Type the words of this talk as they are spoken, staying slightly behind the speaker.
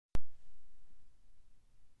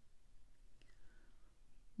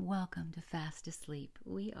Welcome to Fast Asleep.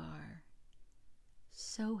 We are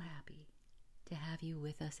so happy to have you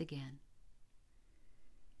with us again.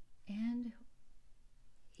 And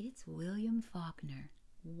it's William Faulkner,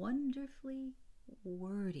 wonderfully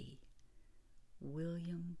wordy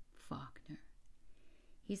William Faulkner.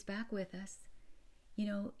 He's back with us. You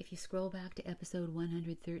know, if you scroll back to episode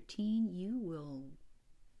 113, you will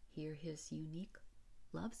hear his unique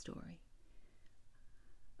love story,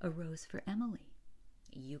 A Rose for Emily.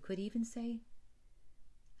 You could even say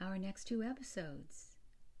our next two episodes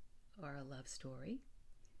are a love story.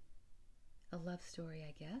 A love story,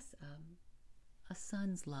 I guess, a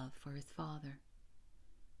son's love for his father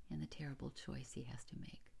and the terrible choice he has to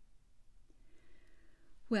make.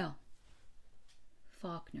 Well,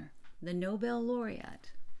 Faulkner, the Nobel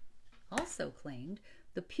laureate, also claimed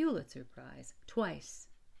the Pulitzer Prize twice,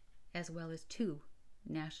 as well as 2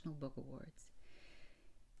 National Book Awards.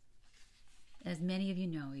 As many of you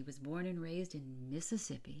know, he was born and raised in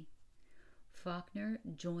Mississippi. Faulkner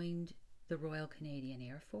joined the Royal Canadian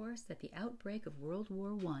Air Force at the outbreak of World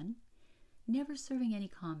War I, never serving any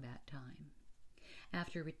combat time.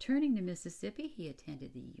 After returning to Mississippi, he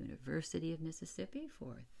attended the University of Mississippi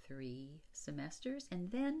for 3 semesters,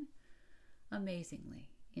 and then,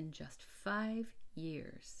 amazingly, in just 5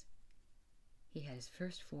 years, he had his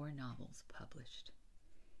first 4 novels published.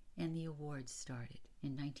 And the awards started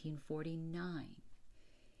in 1949,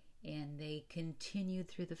 and they continued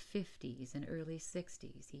through the 50s and early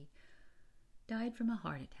 60s. He died from a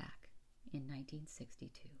heart attack in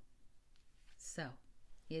 1962. So,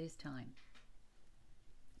 it is time.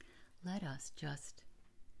 Let us just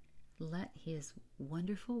let his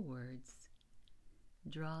wonderful words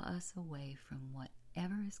draw us away from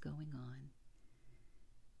whatever is going on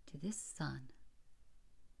to this son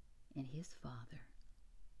and his father.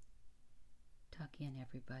 Tuck in,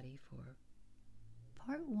 everybody, for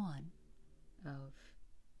part 1 of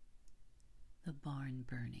The Barn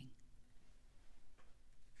Burning.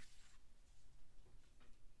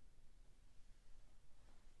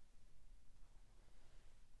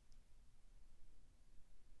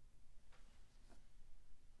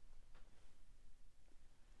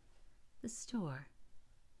 The store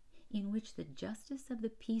in which the Justice of the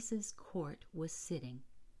Peace's court was sitting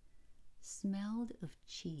smelled of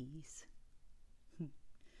cheese.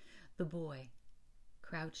 The boy,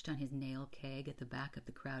 crouched on his nail keg at the back of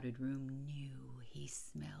the crowded room, knew he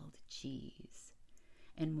smelled cheese.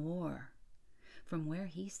 And more. From where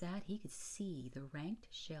he sat, he could see the ranked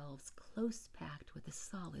shelves close packed with the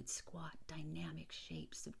solid, squat, dynamic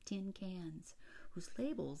shapes of tin cans, whose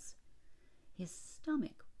labels his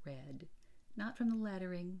stomach read, not from the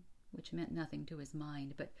lettering, which meant nothing to his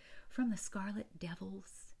mind, but from the scarlet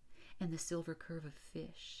devils and the silver curve of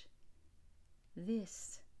fish.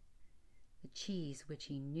 This, the cheese which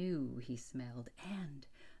he knew he smelled, and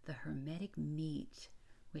the hermetic meat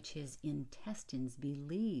which his intestines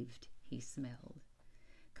believed he smelled,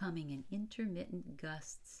 coming in intermittent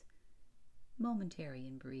gusts, momentary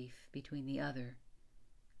and brief, between the other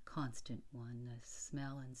constant one, the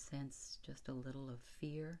smell and sense just a little of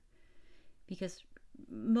fear, because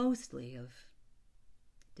mostly of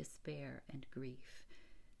despair and grief,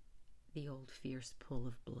 the old fierce pull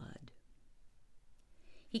of blood.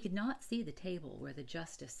 He could not see the table where the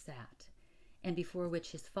justice sat, and before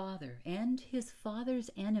which his father and his father's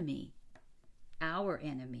enemy, our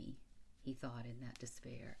enemy, he thought in that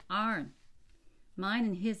despair, our'n, mine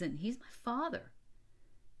and his'n, he's my father,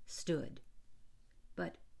 stood.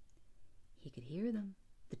 But he could hear them,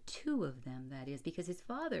 the 2 of them, that is, because his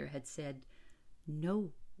father had said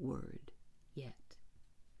no word yet.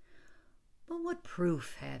 "But what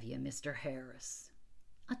proof have you, Mr. Harris?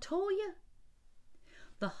 I told you.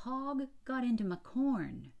 The hog got into my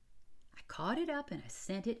corn. I caught it up and I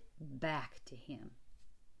sent it back to him.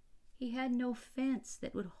 He had no fence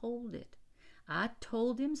that would hold it. I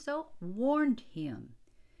told him so, warned him.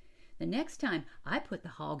 The next time I put the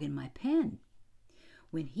hog in my pen.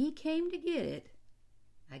 When he came to get it,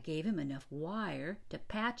 I gave him enough wire to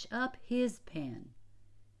patch up his pen.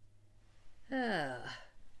 The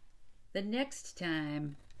next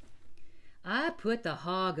time, I put the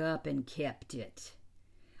hog up and kept it.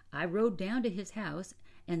 I rode down to his house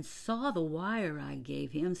and saw the wire I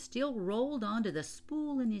gave him still rolled onto the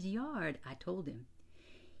spool in his yard. I told him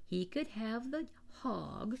he could have the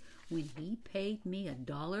hog when he paid me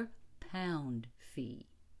 $1 pound fee.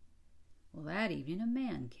 Well, that evening a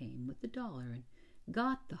man came with the $1 and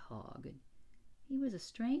got the hog, and he was a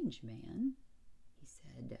strange man. He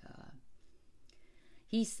said,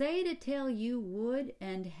 he say to tell you wood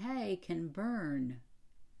and hay can burn.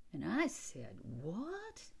 And I said,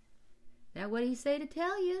 what? That what he say to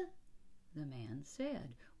tell you? The man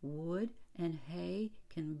said, wood and hay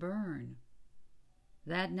can burn.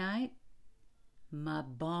 That night, my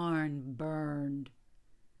barn burned.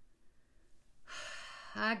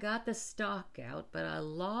 I got the stock out, but I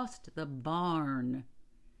lost the barn.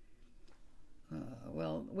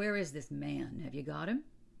 Well, where is this man? Have you got him?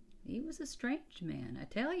 He was a strange man, I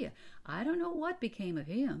tell you. I don't know what became of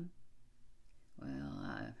him.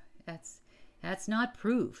 Well, that's not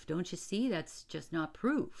proof. Don't you see? That's just not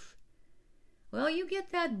proof. Well, you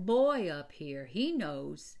get that boy up here. He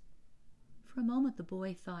knows. For a moment the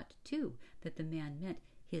boy thought, too, that the man meant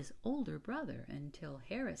his older brother, until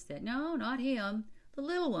Harris said, no, not him, the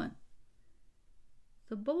little one.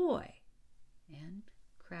 The boy. And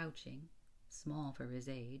crouching, small for his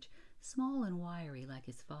age, small and wiry like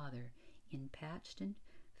his father, in patched and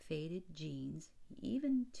faded jeans,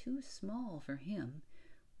 even too small for him,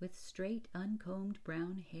 with straight, uncombed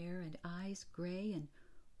brown hair and eyes gray and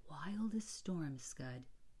wild as storm scud.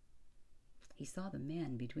 He saw the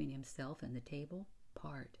man between himself and the table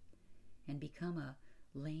part and become a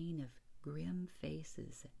lane of grim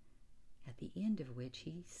faces, at the end of which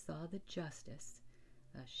he saw the justice,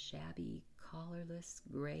 a shabby, collarless,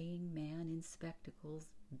 graying man in spectacles,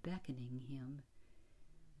 beckoning him.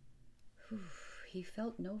 He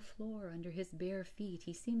felt no floor under his bare feet.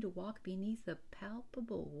 He seemed to walk beneath the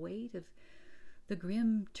palpable weight of the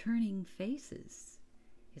grim turning faces.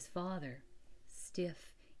 His father,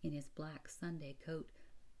 stiff in his black Sunday coat,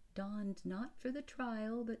 donned not for the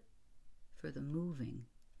trial, but for the moving,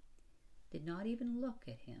 did not even look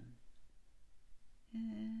at him.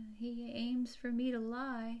 He aims for me to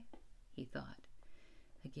lie, he thought,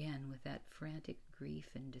 again with that frantic grief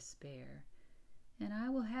and despair, and I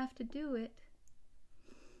will have to do it.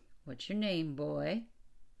 What's your name, boy?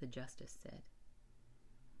 The justice said.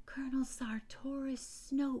 Colonel Sartoris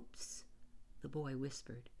Snopes, the boy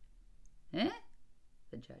whispered. Eh?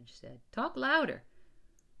 The judge said. Talk louder.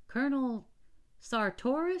 Colonel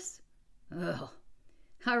Sartoris? Oh,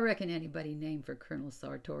 I reckon anybody named for Colonel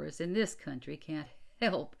Sartoris in this country can't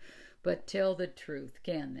help but tell the truth,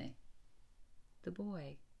 can they? The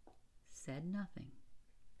boy said nothing.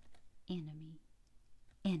 Enemy,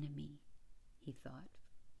 enemy, he thought.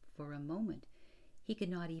 For a moment he could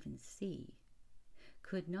not even see,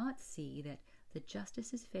 could not see that the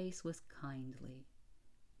justice's face was kindly,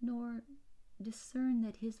 nor discern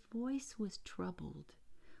that his voice was troubled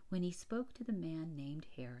when he spoke to the man named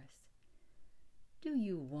Harris. Do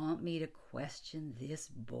you want me to question this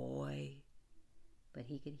boy? But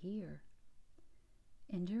he could hear.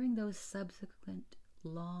 And during those subsequent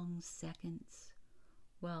long seconds,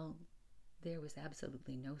 while there was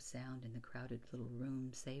absolutely no sound in the crowded little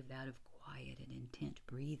room save that of quiet and intent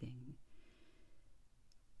breathing,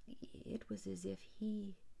 it was as if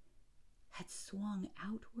he had swung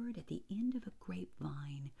outward at the end of a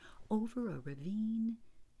grapevine over a ravine,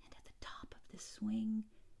 and at the top of the swing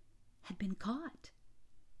had been caught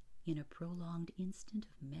in a prolonged instant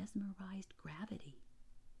of mesmerized gravity,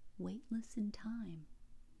 weightless in time.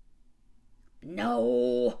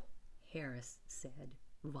 No, Harris said,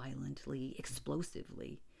 violently,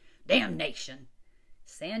 explosively. Damnation!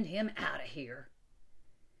 Send him out of here.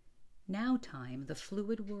 Now time, the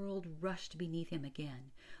fluid world rushed beneath him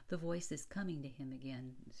again, the voices coming to him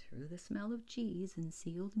again through the smell of cheese and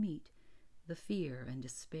sealed meat, the fear and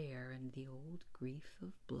despair and the old grief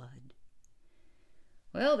of blood.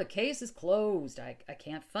 Well, the case is closed. I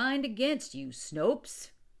can't find against you,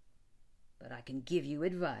 Snopes. But I can give you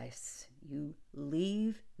advice. You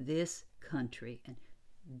leave this country and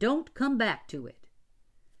don't come back to it.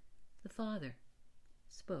 The father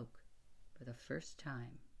spoke for the first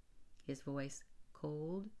time, his voice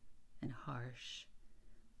cold and harsh,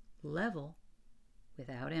 level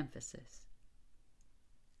without emphasis.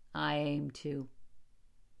 I aim to.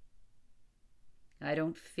 I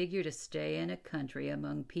don't figure to stay in a country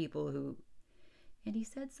among people who... And he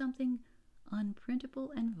said something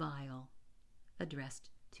unprintable and vile,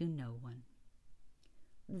 addressed to no one.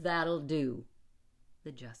 That'll do,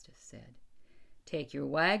 the justice said. Take your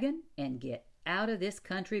wagon and get out of this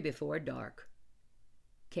country before dark.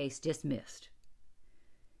 Case dismissed.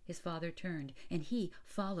 His father turned, and he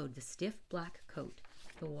followed the stiff black coat,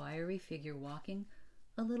 the wiry figure walking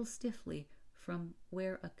a little stiffly from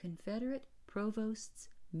where a Confederate provost's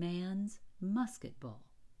man's musket ball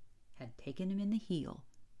had taken him in the heel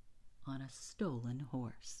on a stolen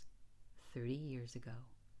horse 30 years ago.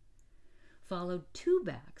 Followed two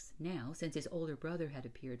backs now, since his older brother had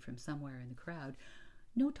appeared from somewhere in the crowd,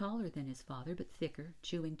 no taller than his father, but thicker,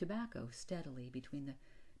 chewing tobacco steadily between the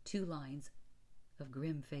two lines of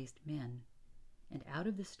grim-faced men. And out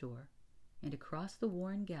of the store, and across the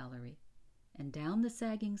worn gallery, and down the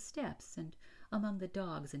sagging steps, and among the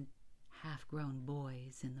dogs and half-grown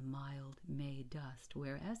boys in the mild May dust,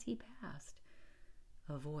 where, as he passed,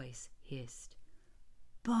 a voice hissed,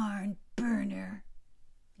 "Barn burner!"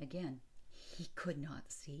 Again, he could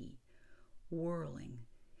not see. Whirling,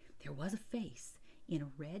 there was a face in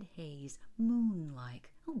a red haze,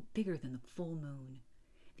 moon-like, bigger than the full moon.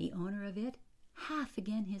 The owner of it, half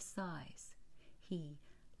again his size. He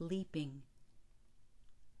leaping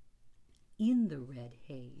in the red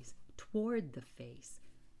haze toward the face,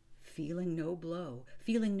 feeling no blow,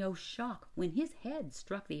 feeling no shock when his head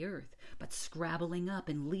struck the earth, but scrabbling up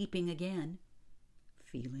and leaping again,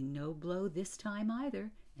 feeling no blow this time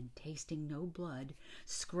either, and tasting no blood,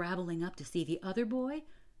 scrabbling up to see the other boy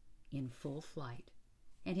in full flight,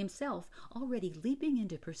 and himself already leaping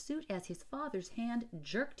into pursuit as his father's hand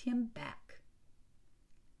jerked him back.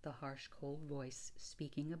 The harsh, cold voice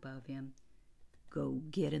speaking above him, "Go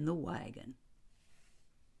get in the wagon."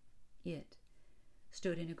 It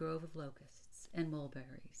stood in a grove of locusts and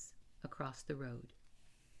mulberries across the road.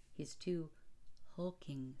 His two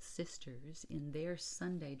hulking sisters in their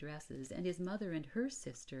Sunday dresses, and his mother and her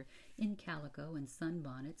sister in calico and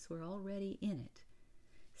sunbonnets were already in it,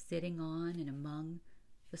 sitting on and among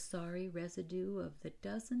the sorry residue of the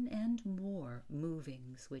dozen and more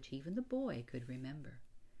movings which even the boy could remember.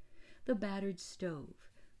 The battered stove,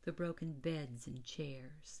 the broken beds and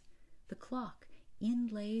chairs, the clock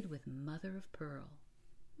inlaid with mother of pearl,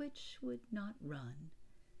 which would not run,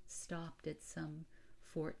 stopped at some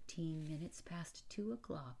 14 minutes past 2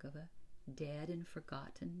 o'clock of a dead and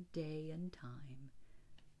forgotten day and time,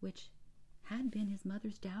 which had been his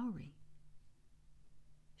mother's dowry.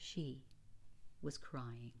 She was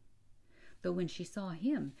crying, though when she saw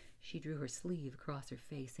him, she drew her sleeve across her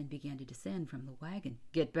face and began to descend from the wagon.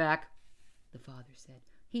 "Get back," the father said.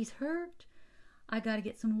 "He's hurt. I got to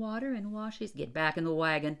get some water and wash his—" "Get back in the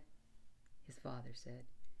wagon," his father said.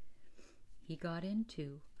 He got in,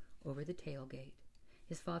 too, over the tailgate.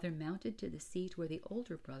 His father mounted to the seat where the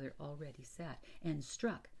older brother already sat, and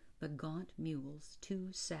struck the gaunt mules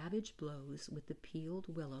 2 savage blows with the peeled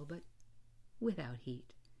willow, but without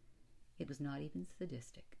heat. It was not even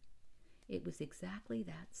sadistic. It was exactly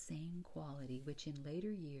that same quality which in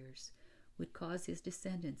later years would cause his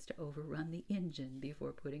descendants to overrun the engine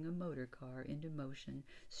before putting a motor car into motion,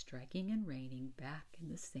 striking and reining back in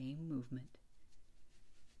the same movement.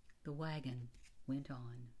 The wagon went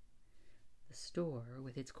on. The store,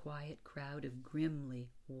 with its quiet crowd of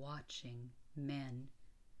grimly watching men,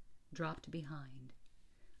 dropped behind.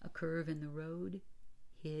 A curve in the road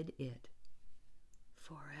hid it.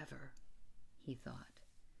 Forever, he thought.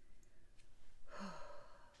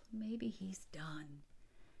 Maybe he's done.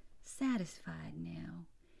 Satisfied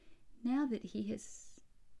now that he has...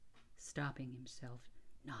 Stopping himself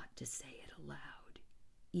not to say it aloud,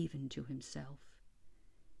 even to himself.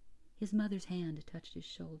 His mother's hand touched his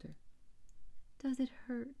shoulder. "Does it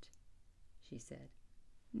hurt?" she said.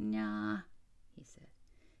 "Nah," he said.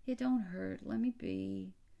 "It don't hurt. Let me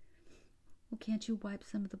be." "Well, can't you wipe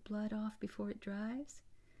some of the blood off before it dries?"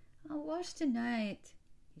 "I'll wash tonight,"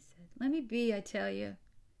 he said. "Let me be, I tell you."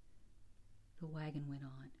 The wagon went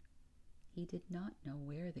on. He did not know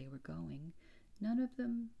where they were going. None of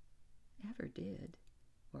them ever did,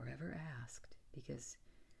 or ever asked, because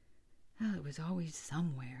it was always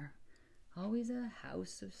somewhere, always a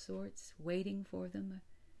house of sorts waiting for them,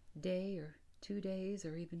 a day or 2 days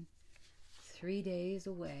or even 3 days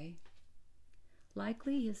away.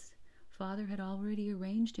 Likely his father had already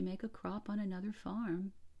arranged to make a crop on another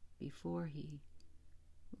farm before he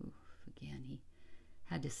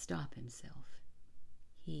had to stop himself.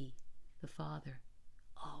 He, the father,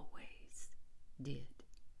 always did.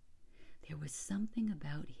 There was something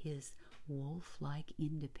about his wolf-like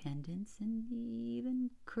independence and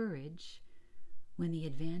even courage, when the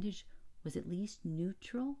advantage was at least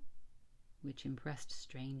neutral, which impressed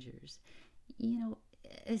strangers,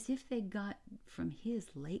 as if they got from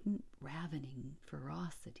his latent ravening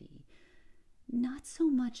ferocity not so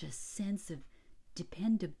much a sense of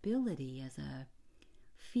dependability as a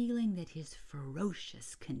feeling that his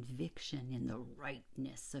ferocious conviction in the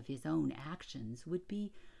rightness of his own actions would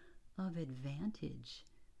be of advantage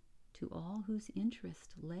to all whose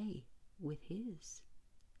interest lay with his.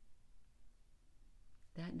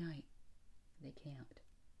 That night they camped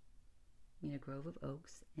in a grove of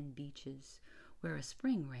oaks and beeches where a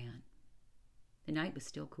spring ran. The night was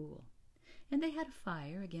still cool, and they had a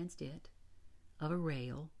fire against it of a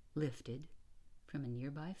rail lifted from a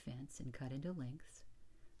nearby fence and cut into lengths,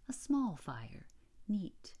 a small fire,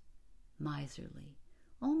 neat, miserly,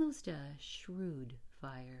 almost a shrewd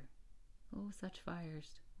fire, Oh, such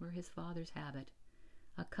fires were his father's habit,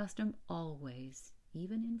 accustomed always,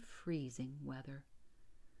 even in freezing weather.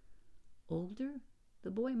 Older,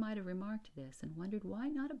 the boy might have remarked this and wondered why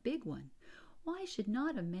not a big one. Why should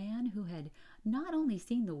not a man who had not only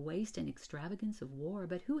seen the waste and extravagance of war,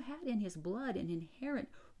 but who had in his blood an inherent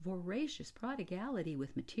voracious prodigality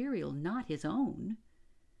with material not his own,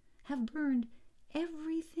 have burned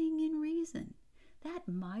everything in reason? That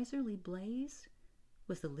miserly blaze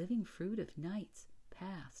was the living fruit of nights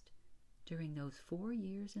passed during those 4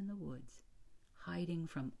 years in the woods, hiding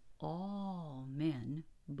from all men,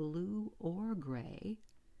 blue or gray,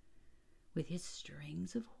 with his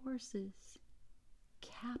strings of horses,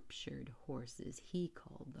 captured horses he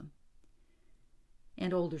called them.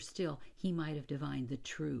 And older still, he might have divined the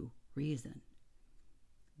true reason,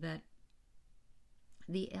 that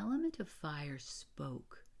the element of fire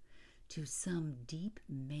spoke to some deep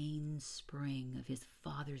mainspring of his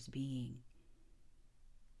father's being,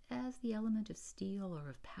 as the element of steel or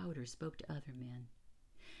of powder spoke to other men,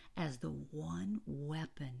 as the one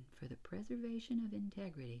weapon for the preservation of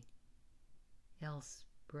integrity. Else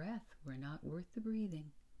breath were not worth the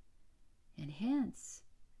breathing, and hence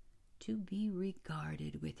to be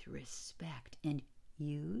regarded with respect and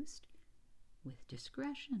used with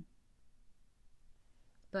discretion.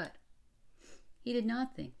 But he did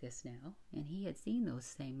not think this now, and he had seen those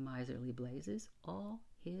same miserly blazes all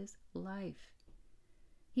his life.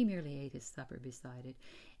 He merely ate his supper beside it,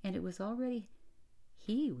 and he was already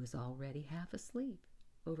half asleep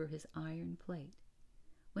over his iron plate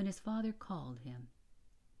when his father called him.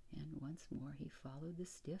 And once more he followed the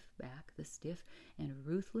stiff back, the stiff and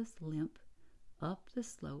ruthless limp, up the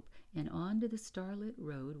slope and on to the starlit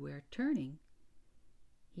road where, turning,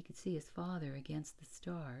 he could see his father against the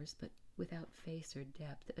stars, but without face or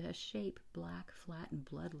depth, a shape black, flat, and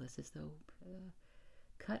bloodless, as though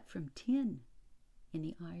cut from tin in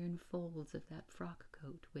the iron folds of that frock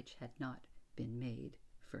coat which had not been made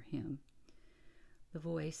for him. The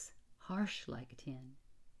voice harsh like tin,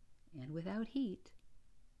 and without heat,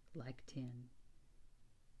 like tin.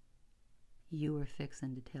 You were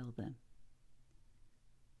fixin' to tell them.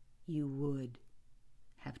 You would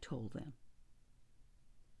have told them.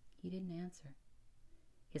 He didn't answer.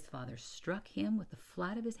 His father struck him with the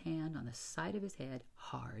flat of his hand on the side of his head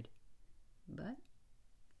hard, but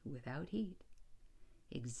without heat,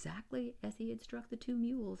 exactly as he had struck the 2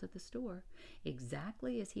 mules at the store,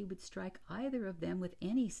 exactly as he would strike either of them with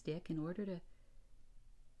any stick in order to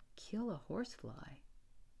kill a horsefly.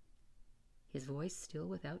 His voice still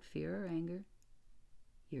without fear or anger.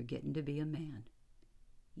 You're getting to be a man.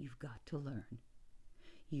 You've got to learn.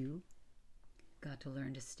 You got to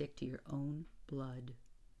learn to stick to your own blood,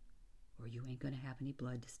 or you ain't going to have any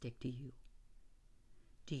blood to stick to you.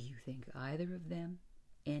 Do you think either of them,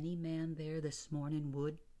 any man there this morning,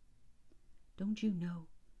 would? Don't you know?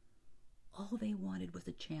 All they wanted was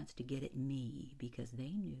a chance to get at me because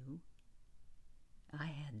they knew I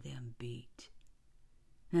had them beat.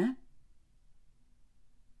 Huh?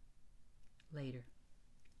 Later,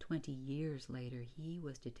 20 years later, he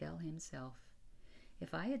was to tell himself,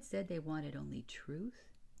 if I had said they wanted only truth,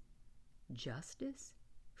 justice,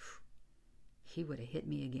 he would have hit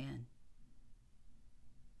me again.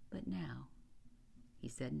 But now, he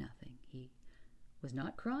said nothing. He was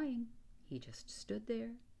not crying. He just stood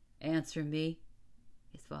there. Answer me,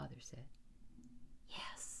 his father said.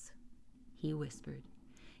 Yes, he whispered.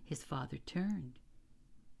 His father turned.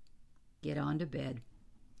 Get on to bed.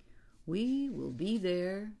 We will be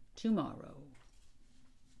there tomorrow.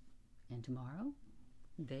 And tomorrow,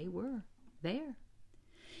 they were there.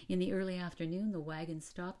 In the early afternoon, the wagon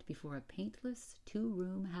stopped before a paintless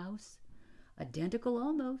 2-room house, identical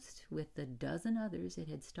almost with the dozen others it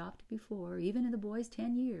had stopped before, even in the boy's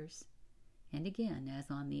 10 years. And again, as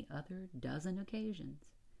on the other dozen occasions,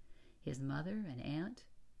 his mother and aunt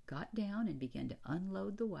got down and began to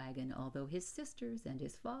unload the wagon, although his sisters and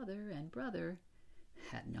his father and brother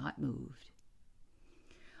had not moved.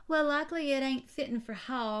 Well, likely it ain't fittin' for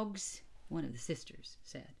hogs, one of the sisters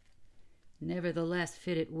said. Nevertheless,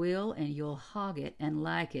 fit it will, and you'll hog it and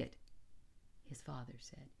like it, his father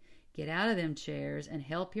said. Get out of them chairs and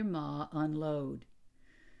help your ma unload.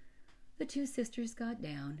 The 2 sisters got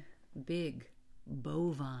down, big,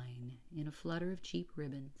 bovine, in a flutter of cheap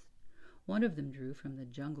ribbons. One of them drew from the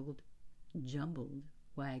jumbled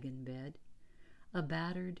wagon bed a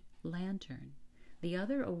battered lantern, the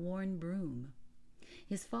other a worn broom.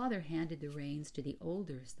 His father handed the reins to the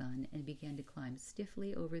older son and began to climb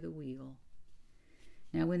stiffly over the wheel.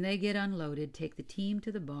 Now, when they get unloaded, take the team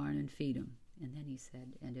to the barn and feed 'em. And then he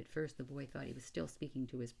said, and at first the boy thought he was still speaking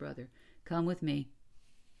to his brother, come with me.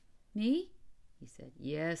 Me? He said.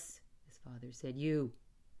 Yes, his father said. You.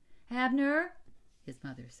 Abner, his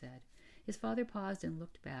mother said. His father paused and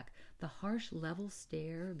looked back, the harsh level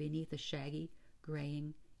stare beneath the shaggy,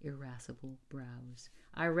 graying, irascible brows.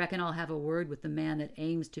 I reckon I'll have a word with the man that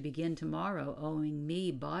aims to begin tomorrow owing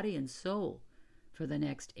me body and soul for the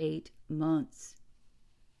next 8 months.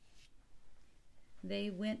 They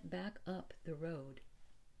went back up the road.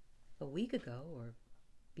 A week ago, or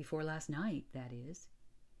before last night, that is,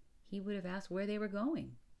 he would have asked where they were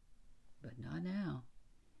going, but not now.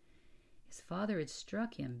 His father had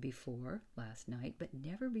struck him before last night, but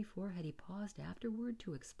never before had he paused afterward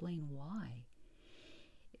to explain why.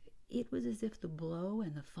 It was as if the blow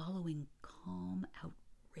and the following calm,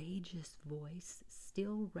 outrageous voice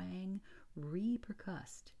still rang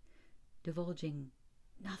repercussed, divulging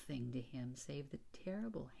nothing to him save the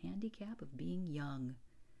terrible handicap of being young.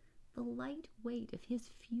 The light weight of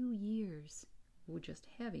his few years were just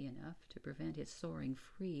heavy enough to prevent his soaring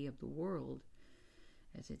free of the world,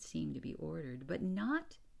 as it seemed to be ordered, but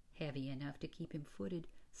not heavy enough to keep him footed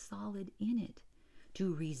solid in it,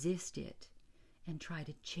 to resist it and try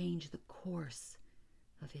to change the course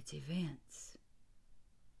of its events.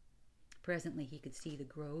 Presently he could see the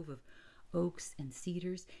grove of oaks and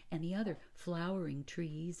cedars and the other flowering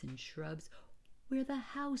trees and shrubs where the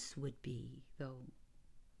house would be, though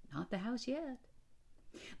not the house yet.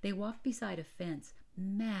 They walked beside a fence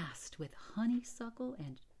massed with honeysuckle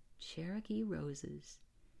and Cherokee roses,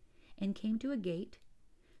 and came to a gate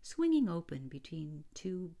swinging open between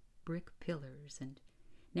 2 brick pillars, and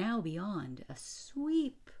now beyond a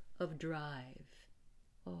sweep of drive.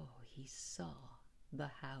 Oh, he saw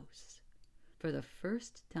the house for the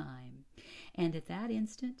first time, and at that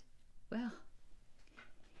instant, well,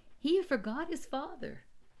 he forgot his father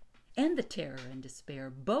and the terror and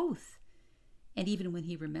despair, both. And even when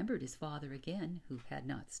he remembered his father again, who had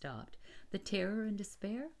not stopped, the terror and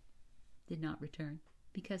despair did not return,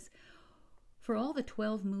 because for all the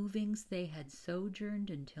 12 movings they had sojourned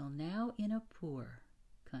until now in a poor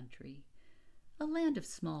country, a land of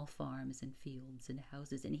small farms and fields and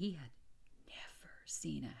houses, and he had never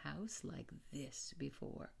seen a house like this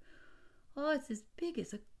before. Oh, it's as big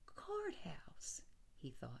as a courthouse,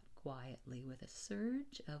 he thought quietly, with a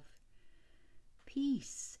surge of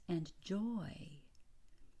peace and joy,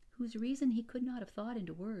 whose reason he could not have thought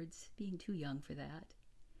into words, being too young for that.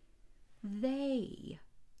 They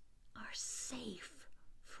are safe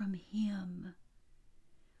from him.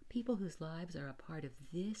 People whose lives are a part of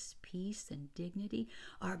this peace and dignity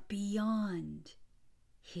are beyond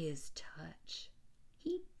his touch.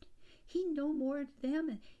 He no more to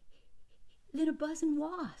them than a buzzing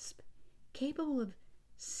wasp, capable of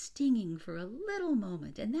stinging for a little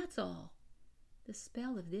moment, and that's all. The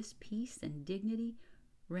spell of this peace and dignity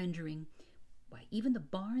rendering, why, even the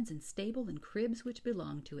barns and stable and cribs which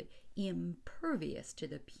belong to it, impervious to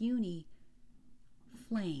the puny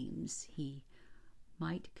flames he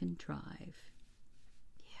might contrive.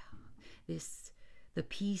 Yeah, the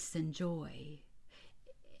peace and joy,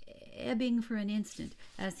 ebbing for an instant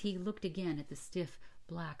as he looked again at the stiff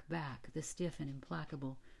black back, the stiff and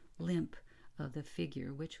implacable limp of the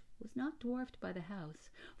figure, which was not dwarfed by the house,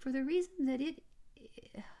 for the reason that it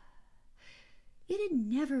had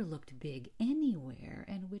never looked big anywhere,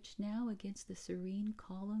 and which now, against the serene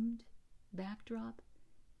columned backdrop,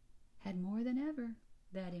 had more than ever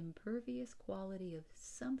that impervious quality of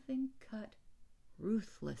something cut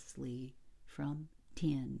ruthlessly from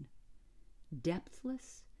tin,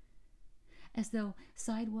 depthless, as though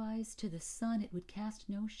sidewise to the sun it would cast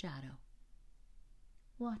no shadow.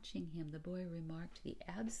 Watching him, the boy remarked the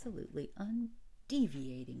absolutely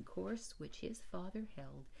undeviating course which his father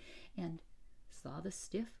held, and saw the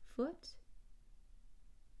stiff foot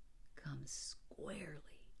come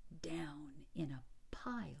squarely down in a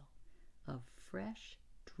pile of fresh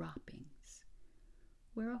droppings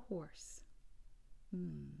where a horse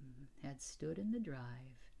had stood in the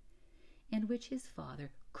drive, and which his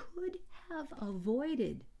father could have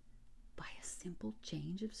avoided by a simple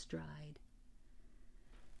change of stride.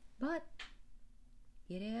 But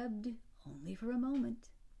it ebbed only for a moment,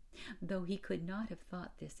 though he could not have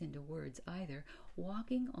thought this into words either,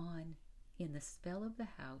 walking on in the spell of the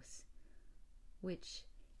house, which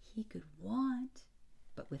he could want,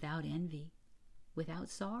 but without envy, without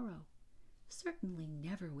sorrow, certainly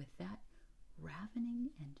never with that ravening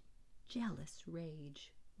and jealous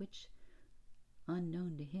rage which,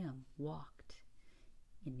 unknown to him, walked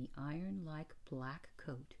in the iron-like black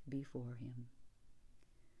coat before him.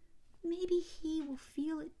 Maybe he will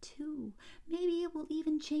feel it too. Maybe it will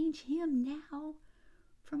even change him now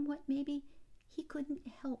from what maybe he couldn't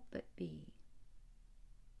help but be.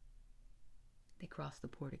 crossed the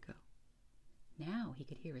portico. Now he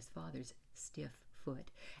could hear his father's stiff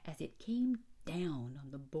foot as it came down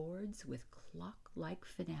on the boards with clock-like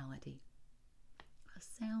finality, a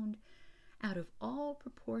sound out of all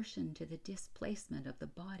proportion to the displacement of the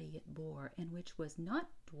body it bore, and which was not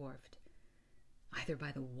dwarfed either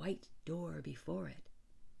by the white door before it,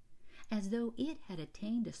 as though it had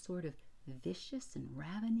attained a sort of vicious and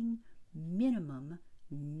ravening minimum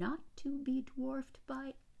not to be dwarfed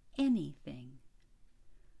by anything.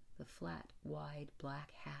 The flat, wide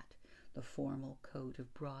black hat, the formal coat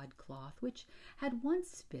of broadcloth, which had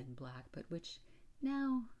once been black, but which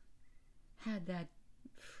now had that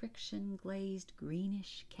friction-glazed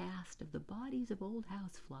greenish cast of the bodies of old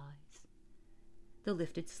houseflies, the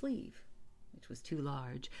lifted sleeve, which was too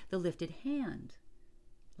large, the lifted hand,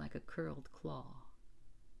 like a curled claw.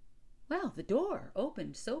 Well, the door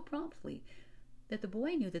opened so promptly that the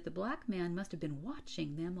boy knew that the black man must have been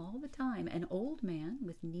watching them all the time, an old man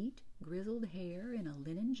with neat, grizzled hair in a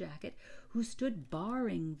linen jacket, who stood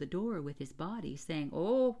barring the door with his body, saying,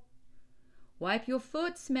 "Oh, wipe your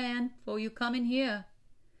foots, man, 'fore you come in here.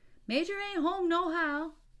 Major ain't home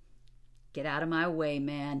nohow." "Get out of my way,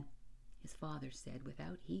 man," his father said,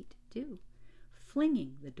 without heat, too,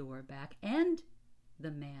 flinging the door back, and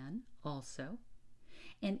the man also,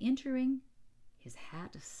 and entering, his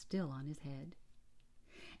hat still on his head.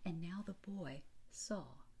 And now the boy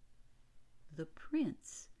saw the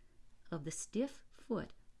prints of the stiff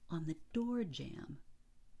foot on the door jamb,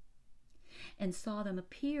 and saw them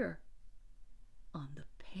appear on the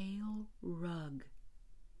pale rug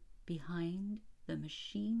behind the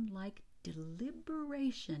machine-like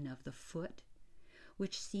deliberation of the foot,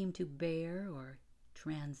 which seemed to bear or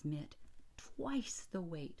transmit twice the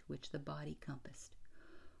weight which the body compassed.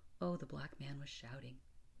 Oh, the black man was shouting,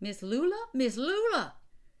 "Miss Lula! Miss Lula!"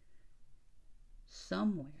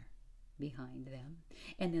 somewhere behind them,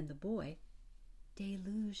 and then the boy,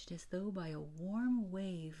 deluged as though by a warm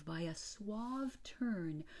wave, by a suave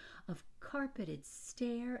turn of carpeted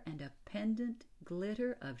stair and a pendant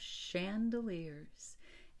glitter of chandeliers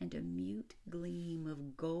and a mute gleam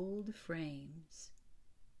of gold frames,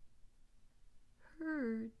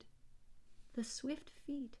 heard the swift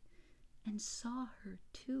feet and saw her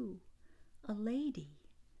too, a lady.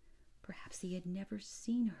 Perhaps he had never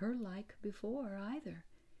seen her like before either,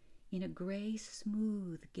 in a gray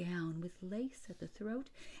smooth gown with lace at the throat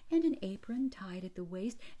and an apron tied at the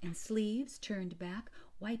waist and sleeves turned back,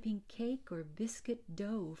 wiping cake or biscuit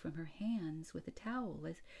dough from her hands with a towel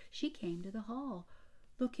as she came to the hall,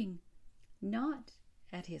 looking not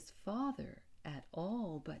at his father at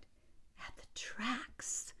all, but at the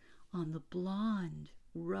tracks on the blonde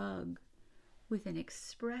rug, with an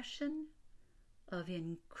expression of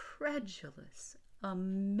incredulous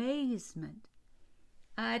amazement.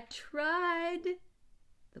 "I tried,"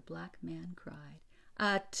 the black man cried.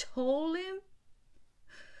 "I told him.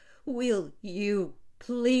 Will you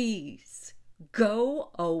please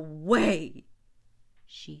go away?"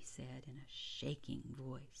 she said in a shaking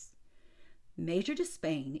voice. "Major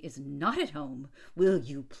Despain is not at home. Will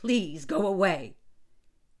you please go away?"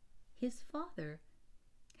 His father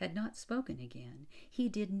had not spoken again. He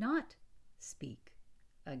did not speak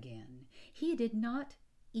again. He did not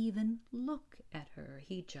even look at her.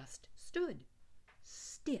 He just stood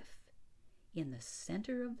stiff in the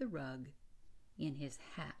center of the rug, in his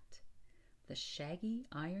hat, the shaggy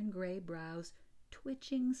iron-gray brows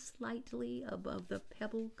twitching slightly above the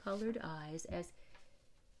pebble-colored eyes as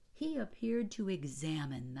he appeared to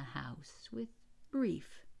examine the house with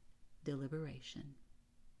brief deliberation.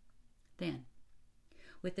 Then,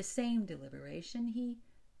 with the same deliberation, he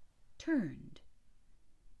turned.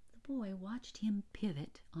 The boy watched him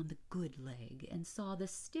pivot on the good leg and saw the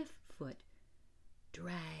stiff foot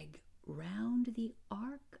drag round the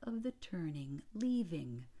arc of the turning,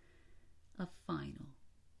 leaving a final,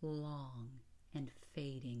 long, and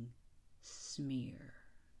fading smear.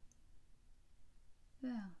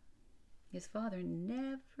 Well, his father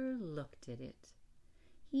never looked at it.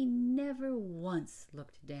 He never once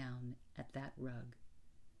looked down at that rug.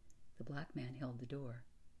 The black man held the door.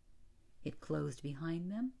 It closed behind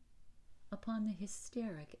them upon the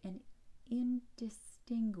hysteric and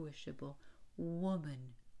indistinguishable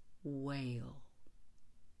woman wail.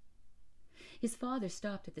 His father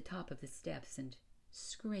stopped at the top of the steps and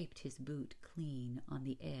scraped his boot clean on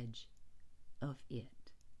the edge of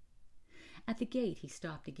it. At the gate he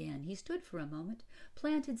stopped again. He stood for a moment,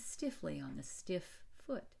 planted stiffly on the stiff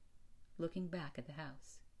foot, looking back at the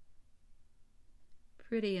house.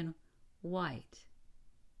 "Pretty and white,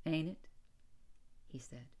 ain't it?" he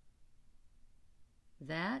said.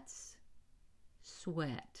 "That's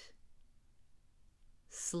sweat.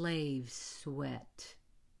 slave sweat.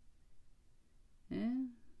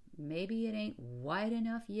 Maybe it ain't white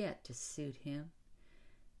enough yet to suit him.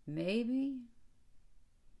 Maybe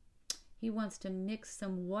he wants to mix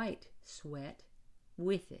some white sweat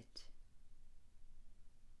with it.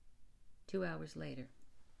 2 hours later,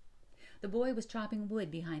 the boy was chopping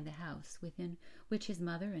wood behind the house, within which his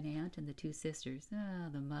mother and aunt and the 2 sisters,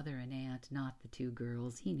 the mother and aunt, not the 2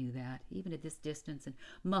 girls, he knew that, even at this distance and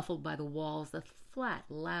muffled by the walls, the flat,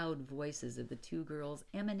 loud voices of the 2 girls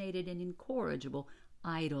emanated an incorrigible,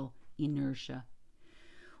 idle inertia,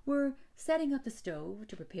 were setting up the stove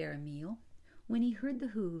to prepare a meal, when he heard the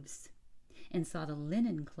hoofs and saw the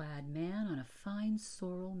linen-clad man on a fine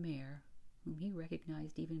sorrel mare, whom he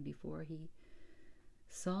recognized even before he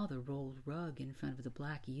saw the rolled rug in front of the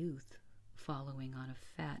black youth following on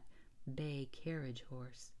a fat bay carriage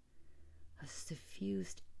horse, a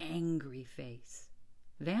suffused, angry face,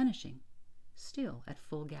 vanishing, still at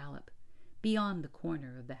full gallop, beyond the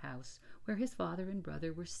corner of the house where his father and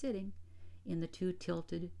brother were sitting in the 2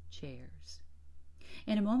 tilted chairs.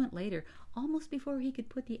 And a moment later, almost before he could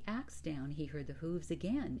put the axe down, he heard the hoofs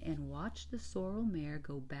again and watched the sorrel mare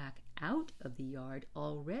go back out of the yard,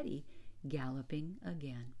 already galloping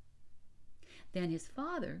again. Then his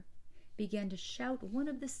father began to shout one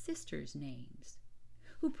of the sisters' names,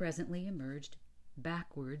 who presently emerged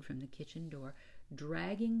backward from the kitchen door,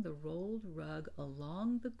 dragging the rolled rug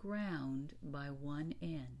along the ground by one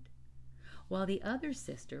end, while the other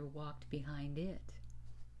sister walked behind it.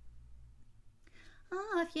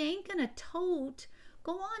 If you ain't gonna tote,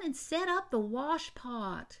 go on and set up the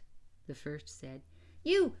wash-pot, the first said.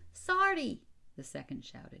 You, Sarty, the second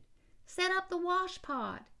shouted. Set up the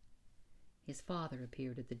wash-pot. His father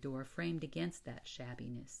appeared at the door, framed against that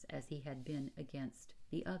shabbiness, as he had been against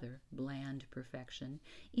the other bland perfection,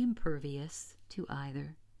 impervious to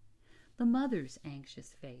either. The mother's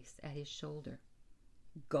anxious face at his shoulder.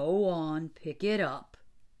 Go on, pick it up,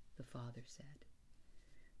 the father said.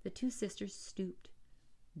 The 2 sisters stooped,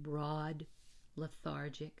 broad,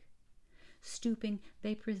 lethargic. Stooping,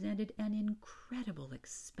 they presented an incredible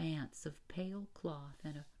expanse of pale cloth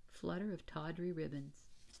and a flutter of tawdry ribbons.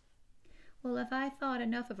 Well, if I thought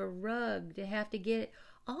enough of a rug to have to get it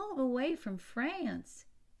all the way from France,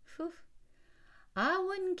 I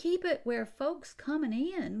wouldn't keep it where folks coming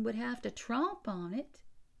in would have to tromp on it,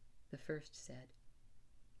 the first said.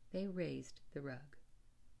 They raised the rug.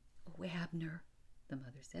 Oh, Abner, the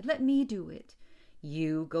mother said, let me do it.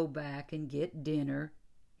 You go back and get dinner,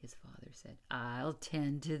 his father said. I'll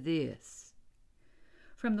tend to this.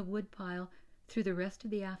 From the woodpile, through the rest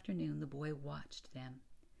of the afternoon, the boy watched them.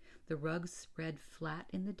 The rug spread flat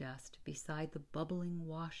in the dust beside the bubbling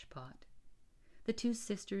wash-pot, the 2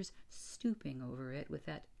 sisters stooping over it with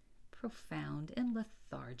that profound and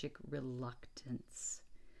lethargic reluctance,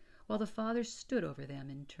 while the father stood over them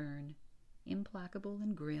in turn, implacable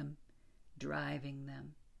and grim, driving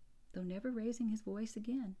them, though never raising his voice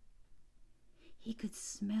again. He could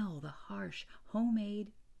smell the harsh,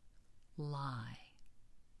 homemade lie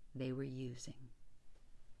they were using.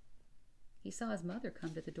 He saw his mother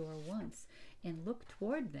come to the door once and look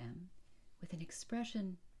toward them with an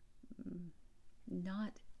expression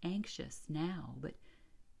not anxious now, but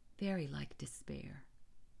very like despair.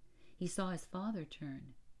 He saw his father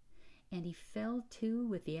turn, and he fell to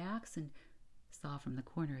with the axe and saw from the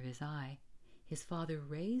corner of his eye his father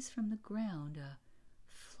raise from the ground a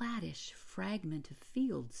flattish fragment of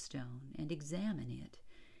field stone and examine it,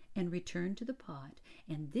 and return to the pot,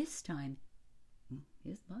 and this time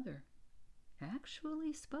his mother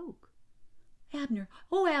actually spoke. Abner,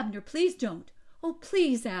 oh, Abner, please don't. Oh,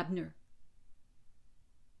 please, Abner.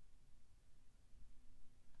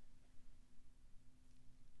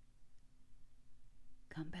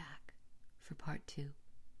 Come back for part 2.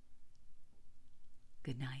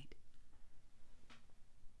 Good night.